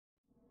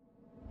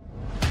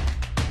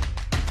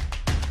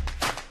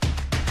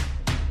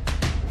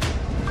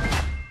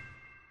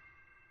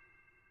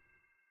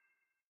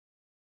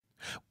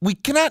We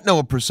cannot know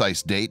a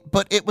precise date,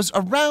 but it was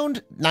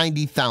around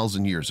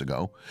 90,000 years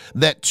ago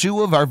that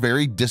two of our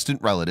very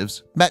distant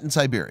relatives met in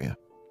Siberia.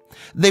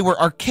 They were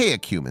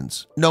archaic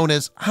humans known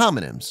as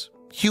homonyms,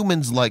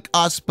 humans like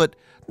us but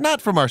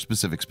not from our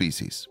specific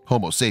species,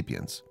 Homo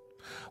sapiens.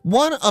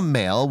 One, a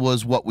male,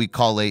 was what we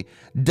call a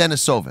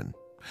Denisovan.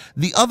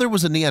 The other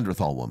was a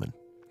Neanderthal woman,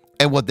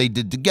 and what they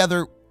did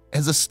together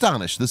has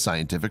astonished the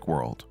scientific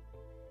world.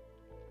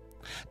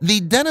 The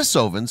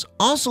Denisovans,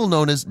 also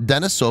known as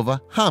Denisova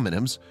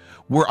homonyms,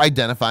 were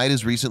identified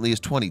as recently as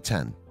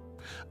 2010.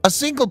 A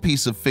single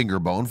piece of finger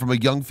bone from a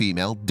young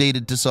female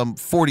dated to some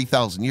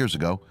 40,000 years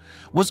ago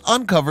was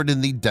uncovered in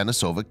the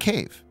Denisova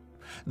cave.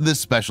 This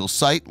special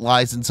site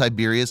lies in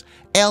Siberia's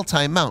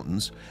Altai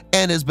Mountains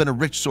and has been a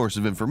rich source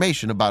of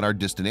information about our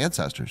distant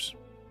ancestors.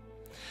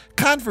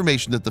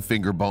 Confirmation that the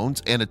finger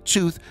bones and a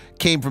tooth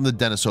came from the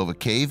Denisova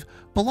cave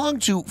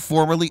belonged to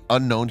formerly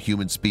unknown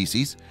human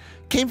species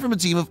came from a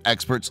team of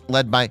experts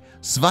led by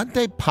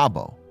Svante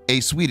Pabo, a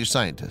Swedish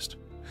scientist.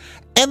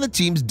 And the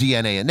team's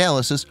DNA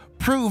analysis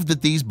proved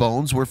that these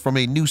bones were from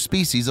a new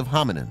species of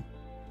hominin.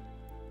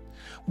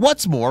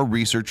 What's more,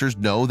 researchers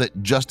know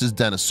that just as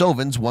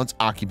Denisovans once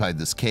occupied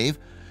this cave,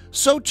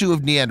 so too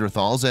have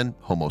Neanderthals and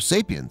Homo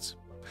sapiens.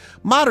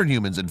 Modern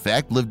humans, in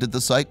fact, lived at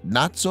the site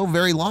not so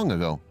very long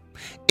ago.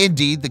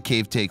 Indeed, the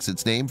cave takes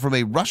its name from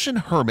a Russian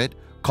hermit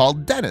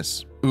called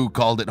Denis, who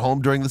called it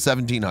home during the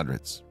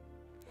 1700s.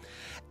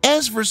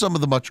 As for some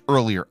of the much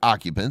earlier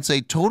occupants,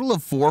 a total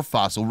of 4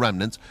 fossil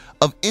remnants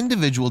of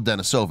individual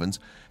Denisovans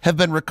have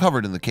been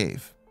recovered in the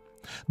cave.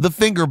 The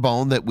finger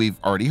bone that we've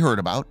already heard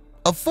about,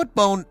 a foot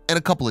bone, and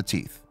a couple of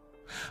teeth.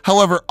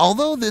 However,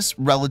 although this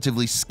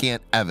relatively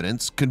scant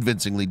evidence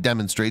convincingly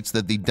demonstrates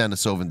that the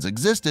Denisovans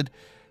existed,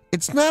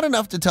 it's not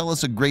enough to tell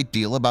us a great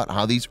deal about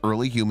how these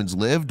early humans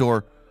lived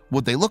or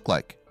what they look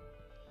like.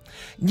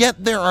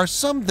 Yet there are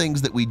some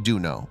things that we do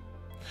know.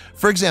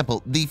 For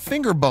example, the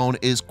finger bone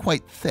is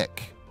quite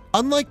thick,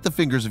 unlike the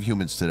fingers of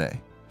humans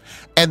today,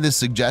 and this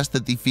suggests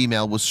that the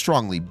female was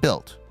strongly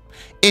built,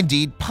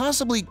 indeed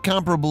possibly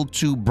comparable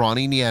to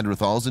brawny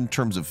Neanderthals in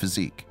terms of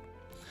physique.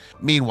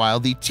 Meanwhile,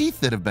 the teeth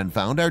that have been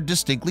found are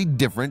distinctly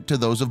different to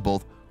those of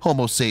both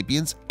Homo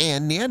sapiens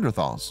and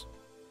Neanderthals.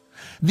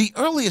 The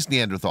earliest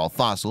Neanderthal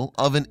fossil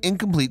of an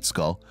incomplete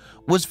skull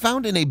was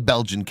found in a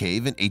Belgian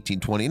cave in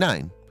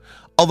 1829,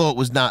 although it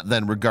was not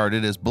then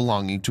regarded as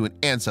belonging to an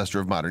ancestor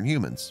of modern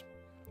humans.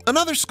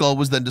 Another skull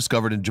was then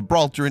discovered in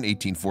Gibraltar in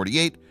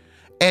 1848,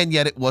 and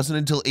yet it wasn't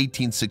until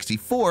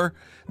 1864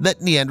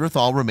 that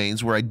Neanderthal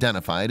remains were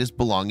identified as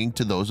belonging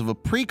to those of a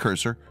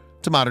precursor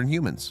to modern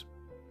humans.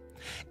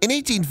 In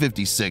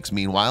 1856,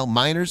 meanwhile,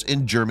 miners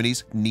in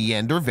Germany's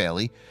Neander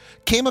Valley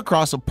came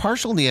across a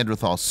partial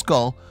Neanderthal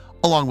skull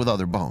along with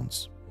other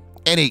bones.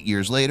 And 8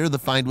 years later, the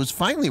find was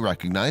finally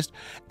recognized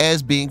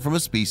as being from a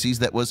species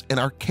that was an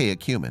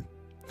archaic human.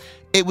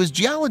 It was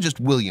geologist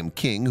William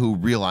King who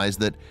realized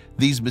that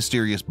these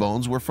mysterious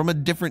bones were from a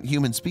different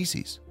human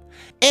species,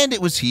 and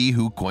it was he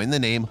who coined the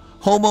name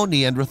Homo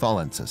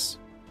neanderthalensis.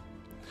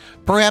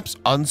 Perhaps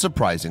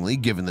unsurprisingly,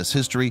 given this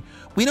history,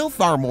 we know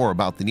far more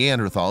about the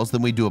Neanderthals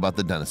than we do about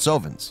the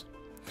Denisovans.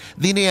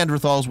 The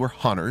Neanderthals were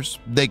hunters,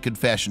 they could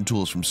fashion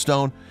tools from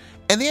stone,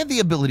 and they had the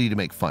ability to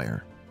make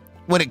fire.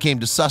 When it came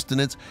to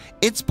sustenance,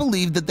 it's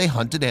believed that they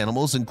hunted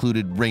animals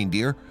included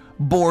reindeer,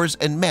 boars,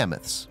 and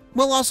mammoths,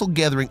 while also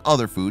gathering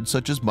other foods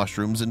such as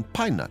mushrooms and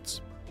pine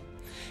nuts.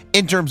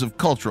 In terms of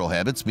cultural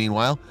habits,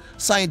 meanwhile,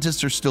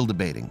 scientists are still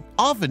debating,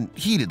 often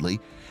heatedly,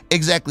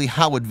 exactly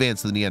how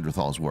advanced the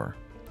Neanderthals were.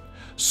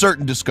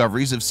 Certain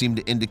discoveries have seemed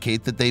to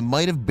indicate that they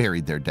might have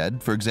buried their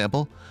dead, for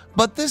example,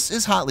 but this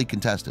is hotly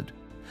contested.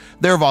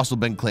 There have also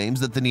been claims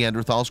that the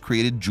Neanderthals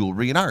created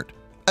jewelry and art.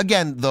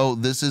 Again, though,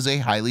 this is a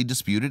highly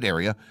disputed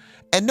area,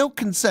 and no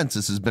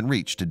consensus has been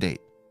reached to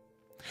date.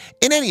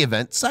 In any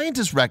event,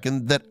 scientists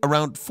reckon that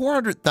around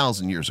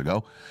 400,000 years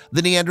ago,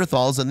 the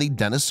Neanderthals and the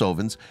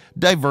Denisovans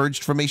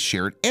diverged from a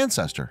shared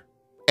ancestor.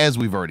 As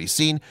we've already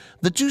seen,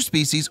 the two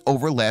species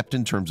overlapped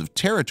in terms of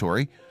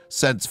territory,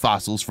 since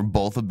fossils from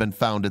both have been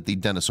found at the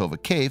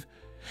Denisova cave.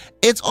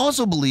 It's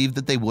also believed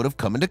that they would have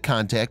come into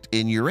contact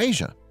in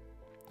Eurasia.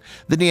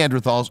 The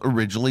Neanderthals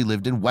originally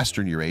lived in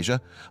Western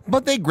Eurasia,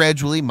 but they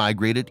gradually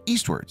migrated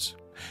eastwards,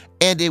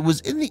 and it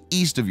was in the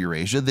east of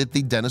Eurasia that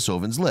the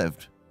Denisovans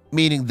lived,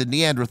 meaning the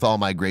Neanderthal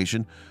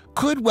migration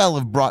could well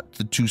have brought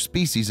the two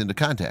species into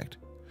contact.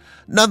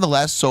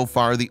 Nonetheless, so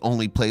far the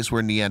only place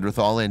where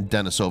Neanderthal and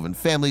Denisovan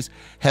families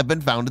have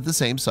been found at the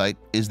same site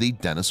is the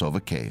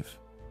Denisova cave.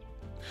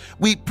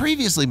 We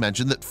previously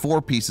mentioned that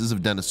 4 pieces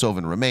of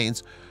Denisovan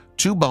remains,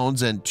 2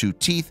 bones and 2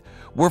 teeth,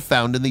 were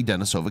found in the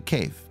Denisova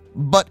cave.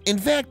 But in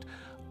fact,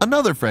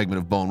 another fragment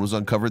of bone was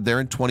uncovered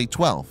there in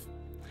 2012.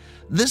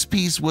 This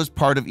piece was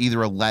part of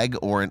either a leg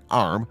or an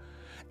arm,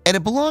 and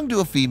it belonged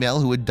to a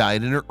female who had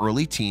died in her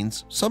early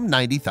teens some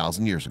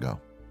 90,000 years ago.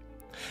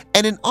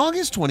 And in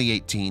August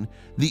 2018,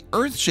 the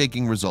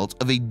earth-shaking results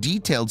of a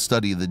detailed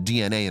study of the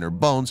DNA in her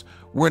bones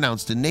were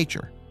announced in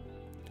Nature.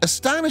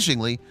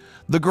 Astonishingly,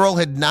 the girl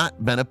had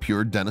not been a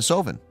pure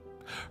Denisovan.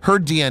 Her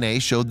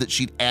DNA showed that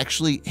she'd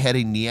actually had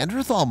a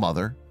Neanderthal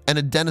mother and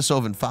a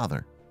Denisovan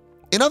father.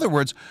 In other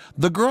words,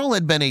 the girl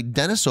had been a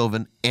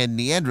Denisovan and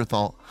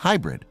Neanderthal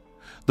hybrid,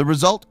 the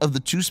result of the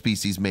two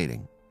species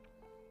mating.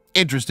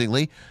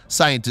 Interestingly,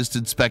 scientists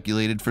had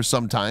speculated for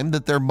some time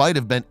that there might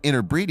have been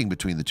interbreeding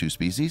between the two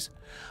species,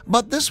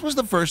 but this was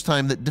the first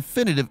time that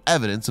definitive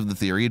evidence of the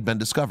theory had been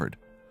discovered.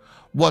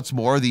 What's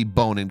more, the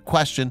bone in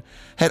question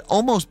had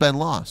almost been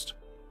lost.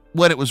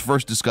 When it was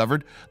first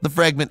discovered, the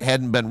fragment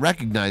hadn't been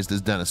recognized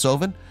as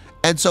Denisovan,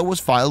 and so was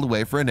filed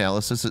away for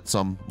analysis at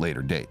some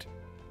later date.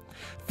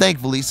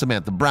 Thankfully,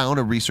 Samantha Brown,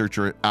 a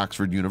researcher at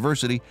Oxford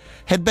University,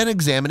 had been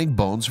examining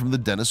bones from the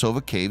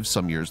Denisova caves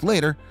some years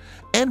later,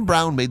 and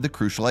Brown made the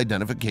crucial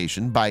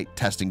identification by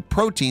testing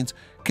proteins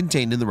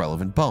contained in the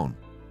relevant bone.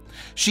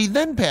 She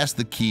then passed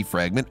the key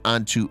fragment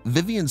on to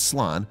Vivian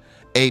Slan,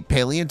 a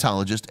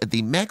paleontologist at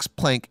the Max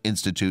Planck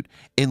Institute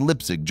in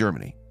Leipzig,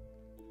 Germany.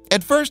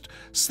 At first,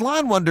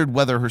 Slan wondered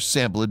whether her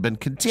sample had been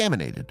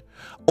contaminated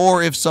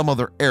or if some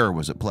other error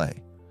was at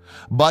play.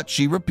 But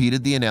she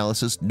repeated the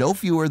analysis no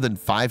fewer than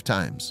 5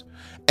 times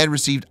and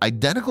received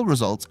identical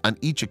results on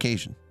each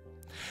occasion.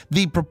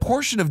 The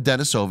proportion of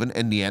Denisovan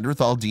and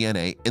Neanderthal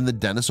DNA in the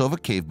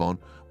Denisova cave bone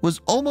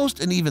was almost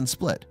an even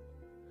split.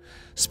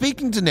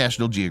 Speaking to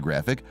National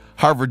Geographic,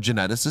 Harvard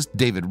geneticist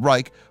David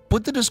Reich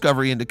put the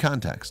discovery into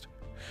context.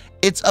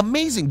 "It's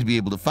amazing to be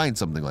able to find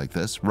something like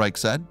this," Reich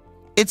said.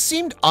 "It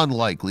seemed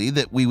unlikely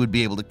that we would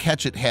be able to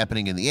catch it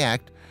happening in the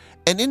act,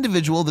 an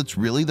individual that's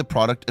really the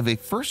product of a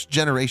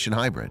first-generation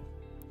hybrid."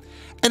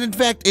 And in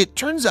fact, it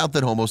turns out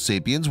that Homo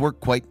sapiens were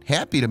quite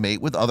happy to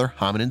mate with other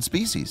hominin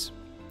species.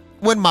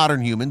 When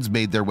modern humans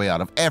made their way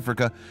out of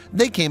Africa,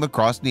 they came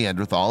across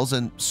Neanderthals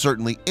and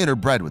certainly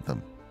interbred with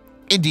them.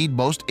 Indeed,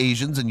 most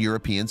Asians and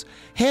Europeans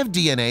have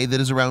DNA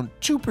that is around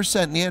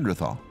 2%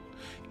 Neanderthal,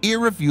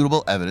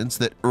 irrefutable evidence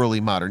that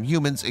early modern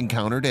humans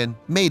encountered and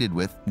mated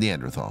with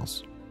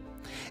Neanderthals.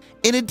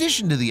 In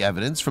addition to the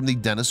evidence from the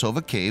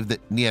Denisova cave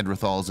that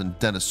Neanderthals and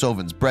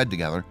Denisovans bred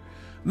together,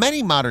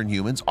 many modern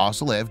humans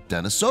also have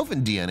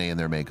Denisovan DNA in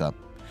their makeup.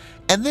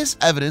 And this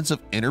evidence of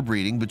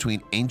interbreeding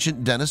between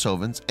ancient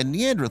Denisovans and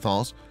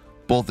Neanderthals,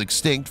 both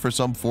extinct for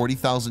some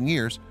 40,000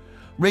 years,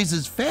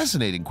 raises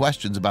fascinating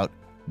questions about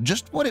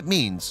just what it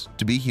means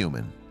to be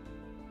human.